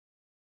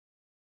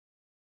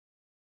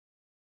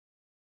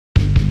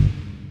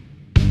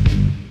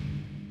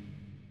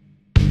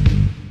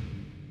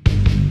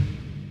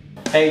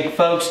Hey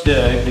folks,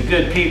 the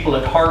good people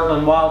at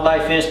Heartland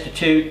Wildlife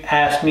Institute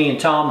asked me and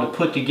Tom to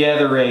put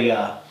together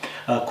a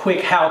quick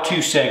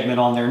how-to segment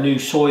on their new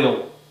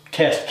soil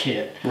test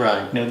kit.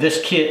 Right. Now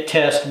this kit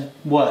tests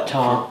what,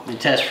 Tom? It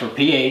tests for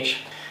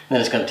pH, and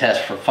then it's going to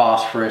test for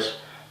phosphorus,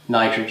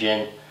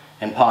 nitrogen,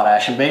 and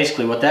potash. And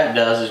basically what that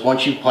does is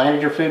once you've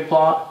planted your food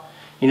plot,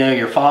 you know,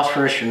 your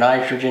phosphorus, your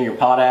nitrogen, your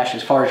potash,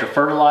 as far as your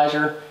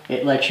fertilizer,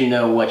 it lets you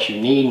know what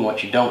you need and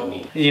what you don't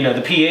need. You know,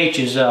 the pH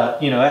is,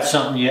 you know, that's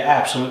something you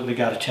absolutely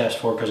got to test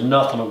for, because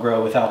nothing will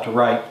grow without the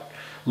right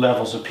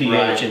levels of pH.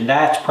 Right. And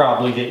that's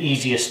probably the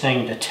easiest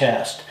thing to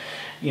test.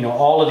 You know,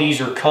 all of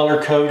these are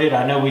color coded.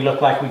 I know we look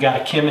like we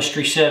got a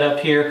chemistry set up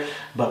here,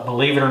 but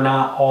believe it or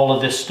not, all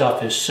of this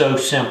stuff is so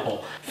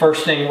simple.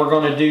 First thing we're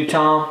going to do,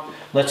 Tom,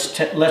 let's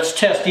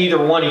test either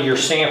one of your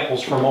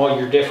samples from all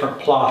your different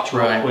plots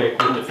real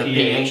quick with the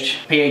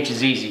pH. pH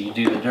is easy. You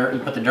do the dirt, you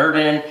put the dirt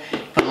in,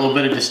 put a little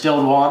bit of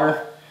distilled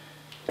water.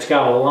 It's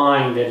got a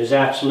line that is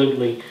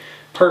absolutely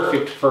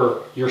perfect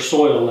for your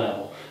soil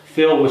level.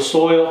 Fill with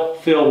soil,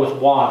 fill with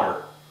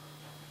water.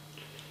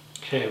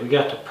 Okay, we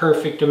got the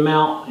perfect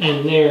amount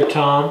in there,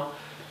 Tom.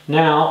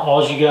 Now,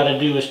 all you got to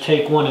do is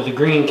take one of the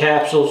green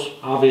capsules,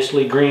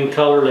 obviously green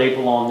color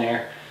label on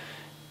there,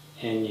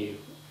 and you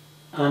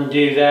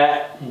undo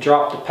that and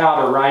drop the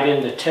powder right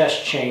in the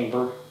test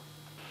chamber.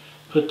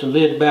 Put the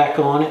lid back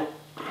on it.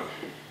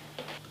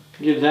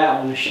 Give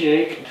that one a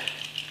shake.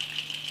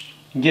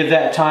 Give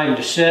that time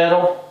to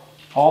settle.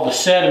 All the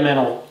sediment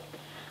will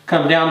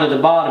come down to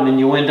the bottom and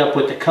you'll end up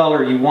with the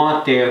color you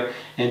want there.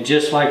 And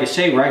just like I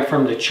say, right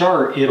from the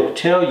chart, it'll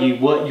tell you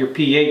what your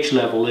pH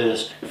level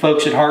is.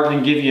 Folks at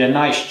Heartland give you a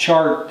nice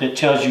chart that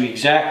tells you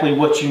exactly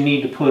what you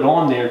need to put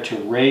on there to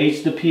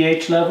raise the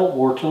pH level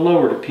or to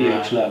lower the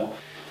pH level.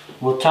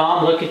 Well,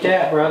 Tom, look at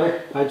that,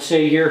 brother. I'd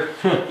say you're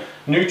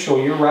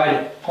neutral. You're right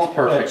at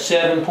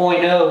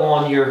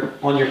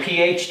 7.0 on your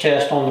pH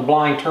test on the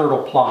blind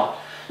turtle plot.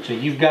 So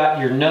you've got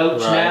your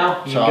notes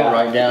now. So I'll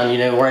write down, you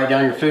know, write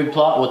down your food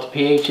plot, what the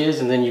pH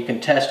is, and then you can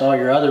test all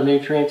your other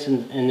nutrients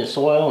in the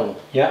soil. And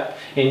yep.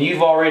 And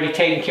you've already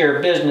taken care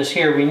of business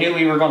here. We knew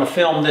we were going to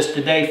film this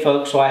today,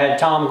 folks, so I had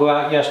Tom go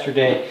out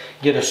yesterday,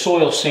 get a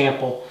soil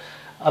sample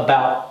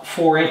about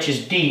 4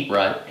 inches deep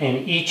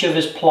in each of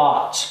his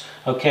plots.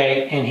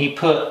 Okay, and he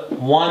put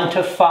 1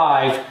 to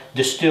 5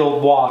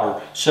 distilled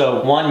water.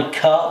 So 1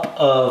 cup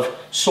of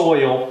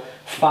soil,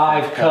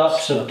 5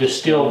 cups of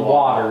distilled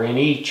water in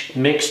each.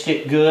 Mixed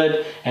it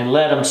good and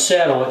let them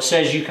settle. It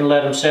says you can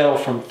let them settle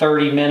from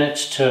 30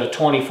 minutes to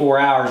 24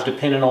 hours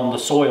depending on the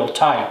soil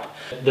type.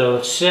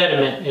 The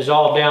sediment is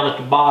all down at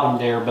the bottom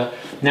there, but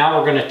now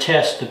we're going to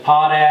test the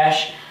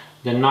potash,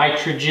 the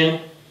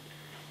nitrogen,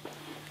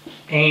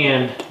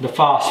 and the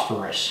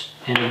phosphorus.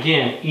 And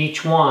again,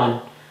 each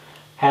one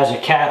has a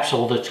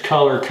capsule that's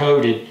color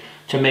coded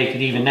to make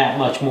it even that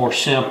much more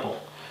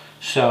simple.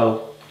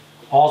 So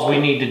all we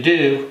need to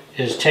do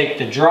is take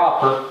the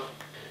dropper,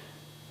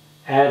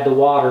 add the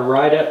water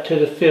right up to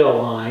the fill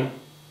line.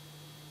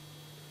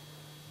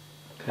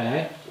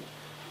 Okay,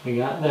 we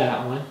got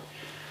that one.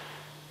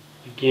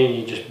 Again,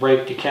 you just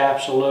break the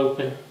capsule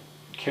open,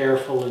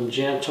 careful and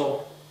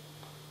gentle.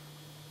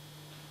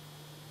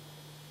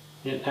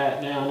 Get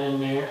that down in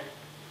there.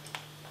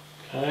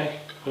 Okay,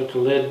 put the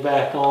lid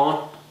back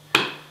on.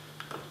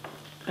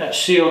 That's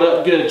sealed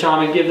up good,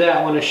 Tommy. Give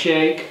that one a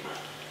shake.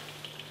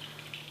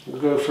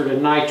 We'll go for the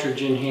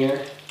nitrogen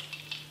here.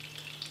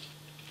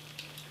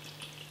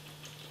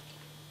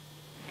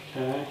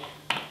 Okay.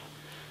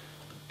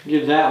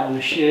 Give that one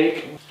a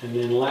shake. And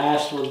then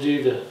last we'll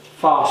do the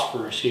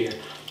phosphorus here.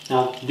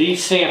 Now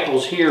these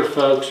samples here,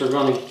 folks, are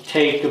going to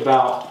take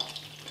about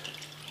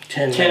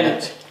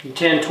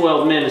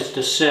 10-12 minutes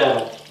to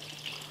settle.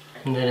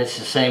 And then it's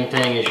the same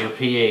thing as your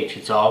pH.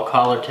 It's all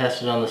color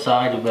tested on the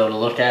side. You'll be able to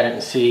look at it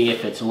and see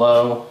if it's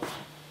low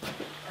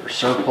or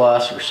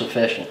surplus or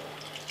sufficient.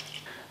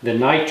 The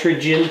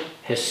nitrogen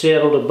has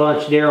settled a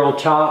bunch there on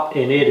top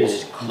and it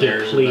is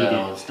depleted.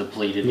 It's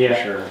depleted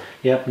for sure.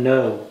 Yep,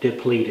 no,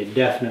 depleted,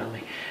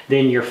 definitely.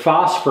 Then your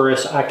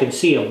phosphorus, I can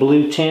see a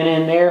blue tint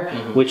in there,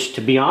 which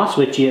to be honest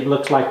with you, it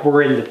looks like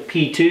we're in the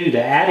P2,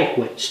 the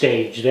adequate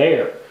stage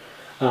there.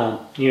 You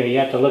know, you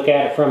have to look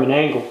at it from an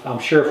angle. I'm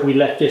sure if we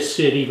let this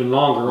sit even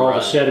longer, all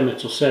the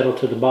sediments will settle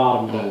to the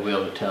bottom. We'll be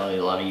able to tell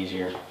you a lot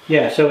easier.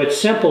 Yeah, so it's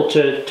simple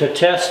to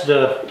test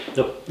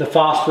the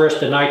phosphorus,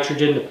 the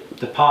nitrogen,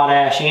 the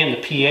potash, and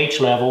the pH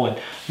level. And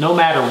no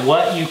matter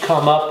what you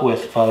come up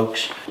with,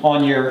 folks,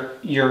 on your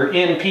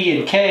N, P,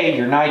 and K,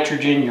 your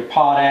nitrogen, your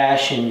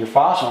potash, and your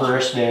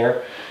phosphorus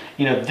there,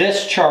 you know,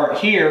 this chart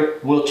here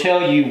will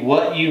tell you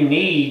what you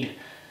need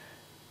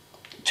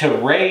to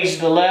raise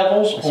the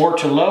levels or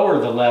to lower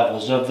the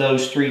levels of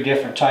those 3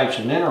 different types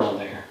of mineral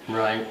there.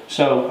 Right.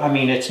 So, I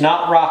mean, it's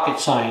not rocket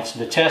science.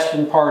 The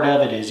testing part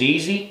of it is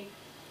easy.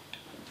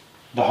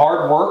 the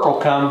hard work will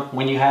come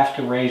when you have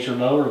to raise or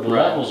lower the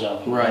levels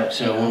of them. Right,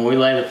 so when we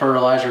lay the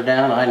fertilizer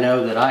down, I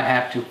know that I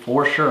have to,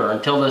 for sure,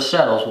 until this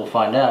settles, we'll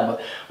find out,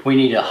 but we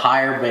need a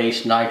higher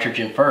base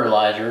nitrogen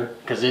fertilizer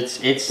because it's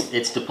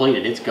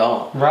depleted, it's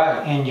gone.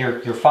 Right, and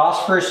your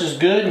phosphorus is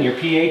good and your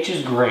pH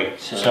is great.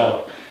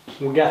 So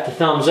we got the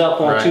thumbs up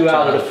on 2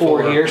 out of the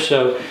 4 here.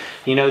 So,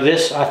 you know,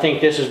 I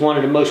think this is one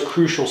of the most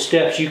crucial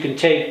steps you can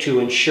take to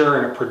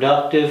ensuring a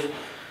productive,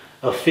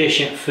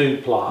 efficient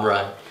food plot.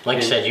 Right. Like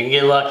I said, you can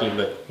get lucky,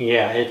 but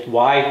yeah,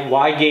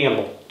 why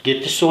gamble?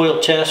 Get the soil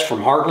test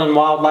from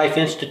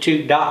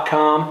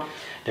HeartlandWildlifeInstitute.com.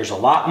 There's a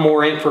lot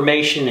more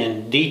information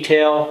and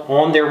detail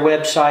on their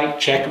website.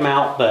 Check them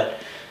out, but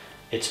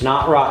it's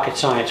not rocket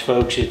science,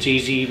 folks. It's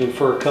easy even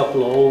for a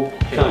couple of old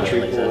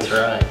country boys. That's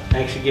right.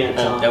 Thanks again,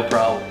 Tom. No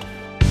problem.